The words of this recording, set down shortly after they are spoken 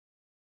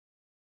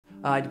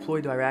I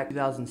deployed to Iraq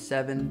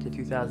 2007 to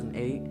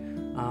 2008,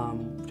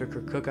 to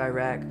Kirkuk,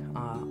 Iraq,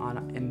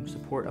 in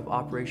support of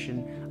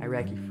Operation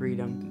Iraqi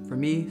Freedom. For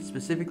me,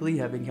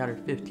 specifically, I've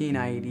encountered 15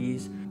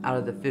 IEDs. Out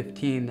of the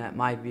 15 that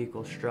my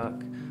vehicle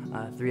struck,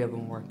 3 of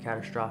them were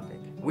catastrophic.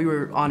 We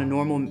were on a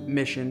normal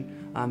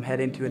mission,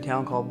 heading to a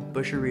town called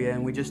Busheria,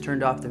 and we just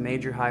turned off the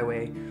major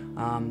highway.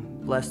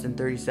 Less than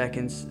 30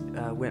 seconds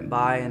went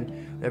by,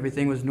 and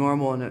everything was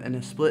normal. In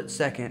a split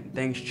second,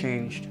 things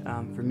changed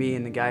for me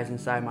and the guys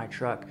inside my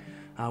truck.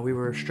 We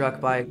were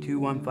struck by 2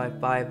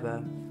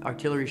 155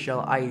 artillery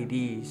shell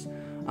IEDs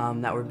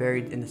that were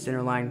buried in the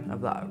center line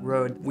of the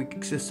road. We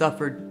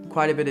suffered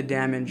quite a bit of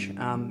damage,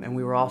 and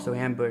we were also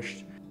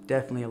ambushed.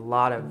 Definitely a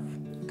lot of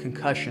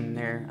concussion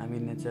there. I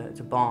mean, it's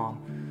a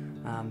bomb.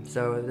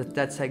 So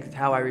that's like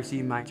how I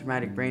received my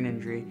traumatic brain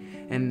injury,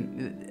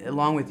 and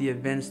along with the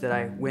events that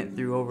I went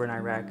through over in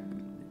Iraq,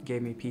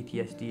 gave me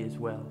PTSD as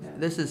well.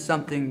 This is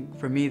something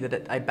for me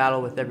that I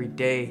battle with every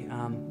day,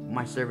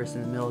 my service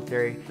in the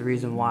military. The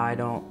reason why I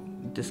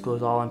don't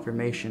disclose all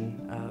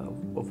information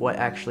of what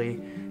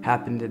actually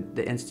happened at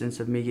the instance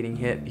of me getting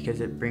hit,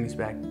 because it brings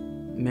back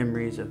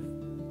memories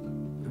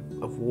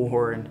of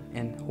war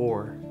and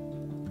horror.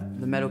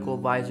 The medical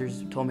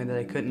advisors told me that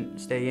I couldn't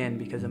stay in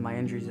because of my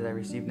injuries that I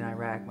received in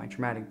Iraq, my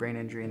traumatic brain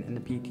injury and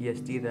the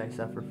PTSD that I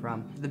suffer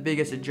from. The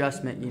biggest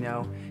adjustment,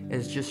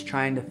 is just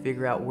trying to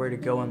figure out where to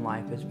go in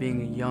life as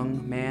being a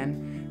young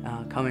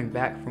man coming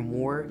back from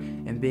war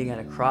and being at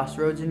a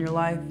crossroads in your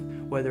life,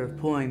 whether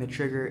pulling the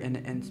trigger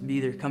and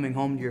either coming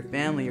home to your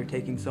family or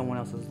taking someone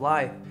else's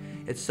life.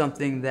 It's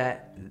something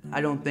that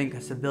I don't think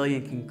a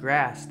civilian can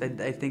grasp.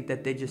 I think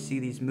that they just see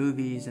these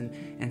movies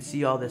and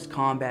see all this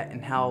combat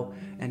and how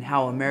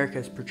America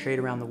is portrayed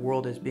around the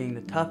world as being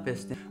the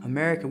toughest.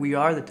 America, we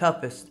are the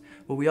toughest,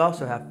 but we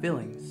also have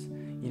feelings,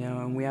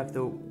 and we have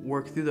to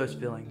work through those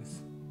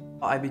feelings.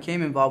 I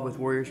became involved with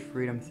Warriors for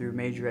Freedom through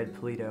Major Ed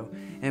Polito,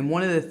 and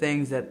one of the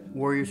things that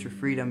Warriors for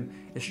Freedom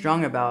is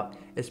strong about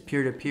is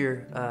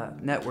peer-to-peer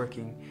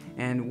networking.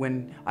 And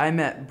when I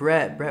met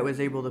Brett was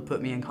able to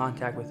put me in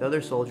contact with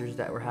other soldiers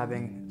that were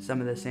having some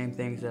of the same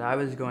things that I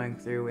was going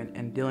through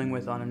and dealing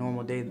with on a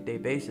normal day-to-day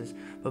basis.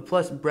 But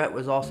plus, Brett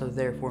was also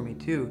there for me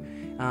too.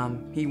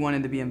 He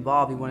wanted to be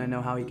involved. He wanted to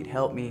know how he could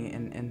help me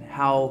and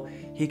how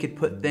he could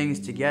put things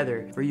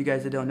together. For you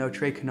guys that don't know,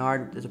 Trey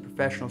Kennard is a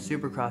professional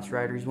supercross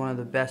rider. He's one of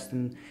the best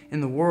in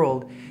the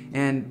world.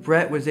 And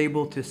Brett was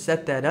able to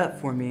set that up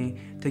for me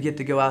to get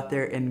to go out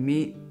there and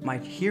meet my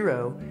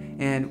hero.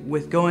 And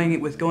with going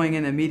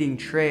in and meeting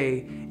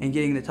Trey and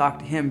getting to talk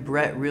to him,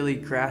 Brett really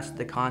grasped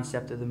the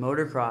concept of the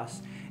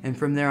motocross. And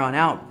from there on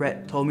out,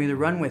 Brett told me to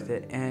run with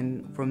it.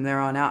 And from there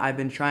on out, I've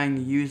been trying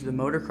to use the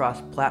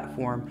motocross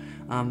platform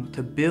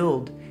to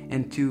build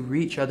and to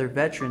reach other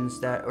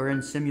veterans that are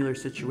in similar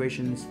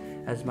situations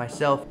as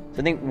myself. So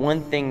I think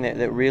one thing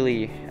that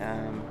really,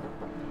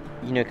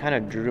 kind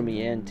of drew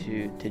me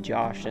into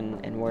Josh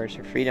and Warriors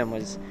for Freedom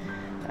was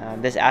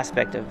this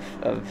aspect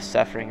of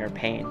suffering or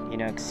pain.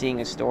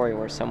 Seeing a story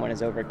where someone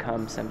has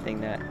overcome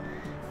something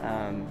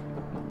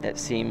that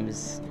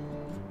seems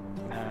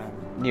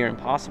near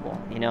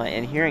impossible,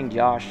 and hearing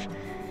Josh,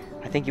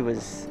 I think it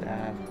was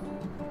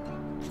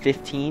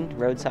 15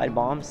 roadside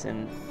bombs,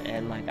 and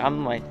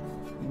I'm like,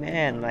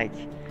 man,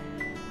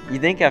 you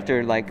think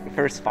after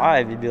first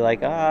 5 you'd be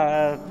like,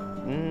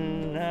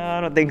 no,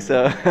 I don't think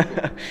so.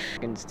 I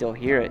can still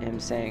hear him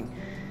saying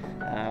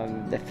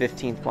the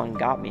 15th one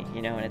got me,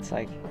 and it's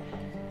like,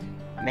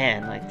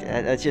 man,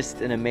 that's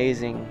just an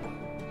amazing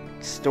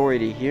story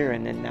to hear.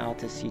 And then now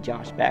to see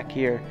Josh back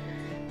here,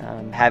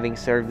 having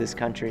served this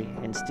country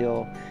and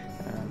still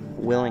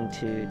willing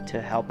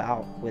to help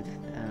out with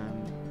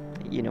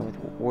with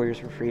Warriors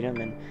for Freedom,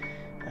 and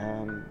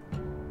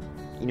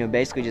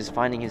basically just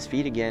finding his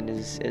feet again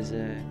as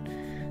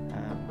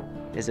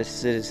a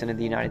citizen of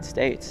the United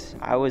States.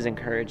 I was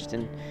encouraged,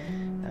 and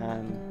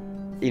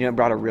it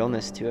brought a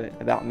realness to it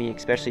about me,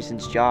 especially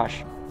since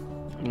Josh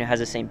has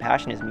the same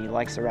passion as me. He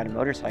likes to ride a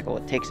motorcycle.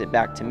 It takes it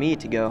back to me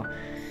to go,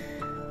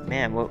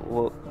 man,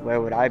 where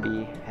would I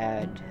be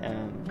had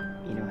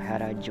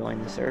had I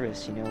joined the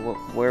service?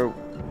 Where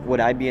would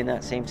I be in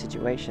that same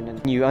situation?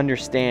 And you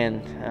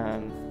understand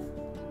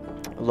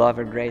love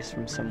or grace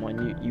from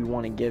someone, you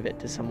want to give it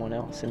to someone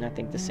else. And I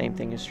think the same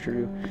thing is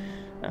true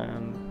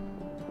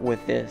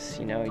with this.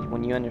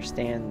 When you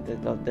understand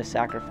the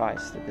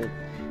sacrifice that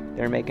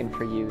they're making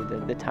for you,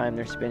 the time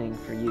they're spending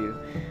for you,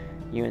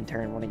 you in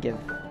turn want to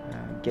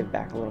give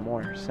back a little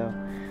more. So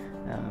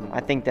I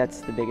think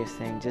that's the biggest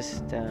thing,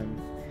 just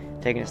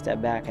taking a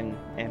step back and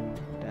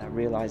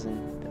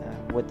realizing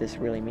what this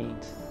really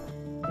means.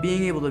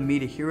 Being able to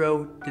meet a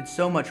hero did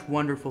so much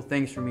wonderful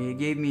things for me. It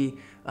gave me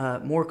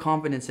more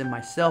confidence in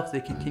myself to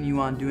continue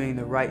on doing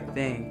the right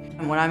thing.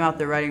 And when I'm out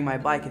there riding my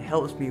bike, it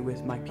helps me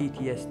with my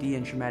PTSD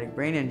and traumatic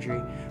brain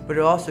injury, but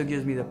it also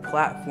gives me the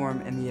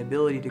platform and the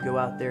ability to go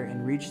out there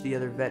and reach the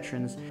other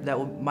veterans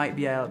that might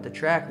be out at the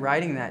track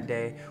riding that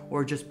day,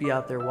 or just be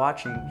out there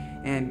watching.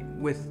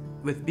 And with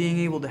being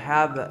able to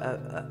have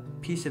a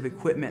piece of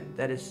equipment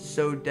that is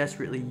so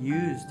desperately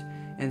used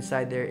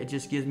inside there, it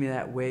just gives me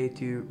that way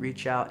to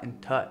reach out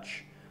and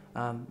touch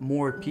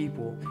more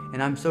people.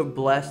 And I'm so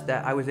blessed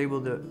that I was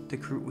able to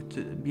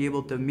be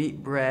able to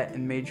meet Brett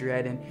and Major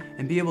Ed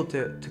and be able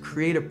to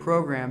create a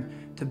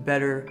program to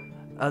better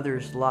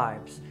others'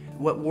 lives.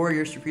 What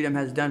Warriors for Freedom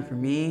has done for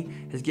me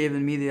has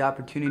given me the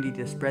opportunity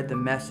to spread the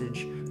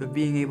message of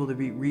being able to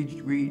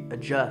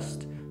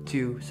readjust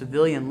to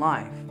civilian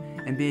life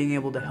and being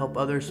able to help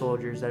other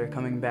soldiers that are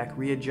coming back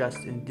readjust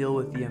and deal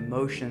with the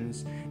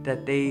emotions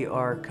that they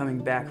are coming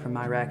back from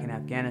Iraq and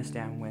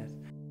Afghanistan with.